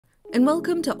and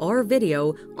welcome to our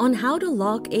video on how to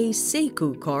lock a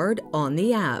SECU card on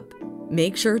the app.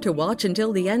 Make sure to watch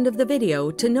until the end of the video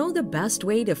to know the best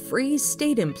way to freeze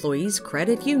state employees'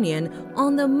 credit union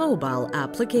on the mobile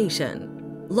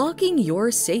application. Locking your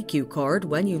SECU card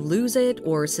when you lose it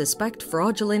or suspect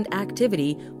fraudulent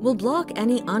activity will block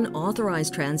any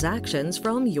unauthorized transactions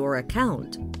from your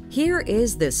account. Here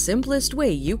is the simplest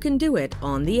way you can do it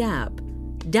on the app.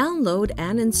 Download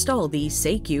and install the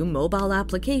SECU mobile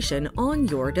application on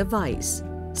your device.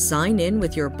 Sign in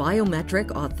with your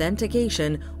biometric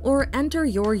authentication or enter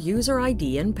your user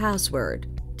ID and password.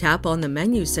 Tap on the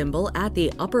menu symbol at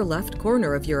the upper left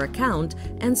corner of your account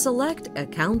and select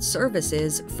Account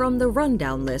Services from the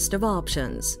rundown list of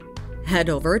options. Head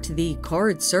over to the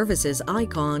Card Services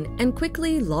icon and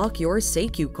quickly lock your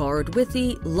SECU card with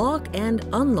the Lock and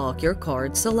Unlock Your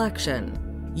Card selection.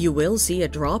 You will see a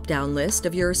drop-down list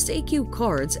of your SECU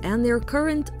cards and their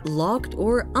current locked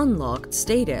or unlocked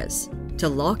status. To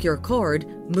lock your card,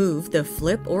 move the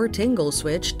flip or tingle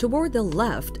switch toward the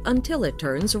left until it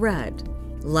turns red.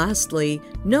 Lastly,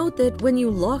 note that when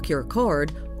you lock your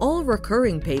card, all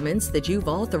recurring payments that you've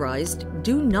authorized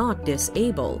do not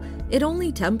disable. It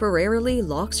only temporarily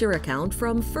locks your account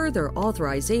from further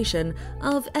authorization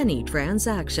of any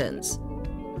transactions.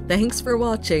 Thanks for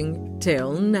watching.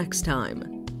 Till next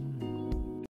time.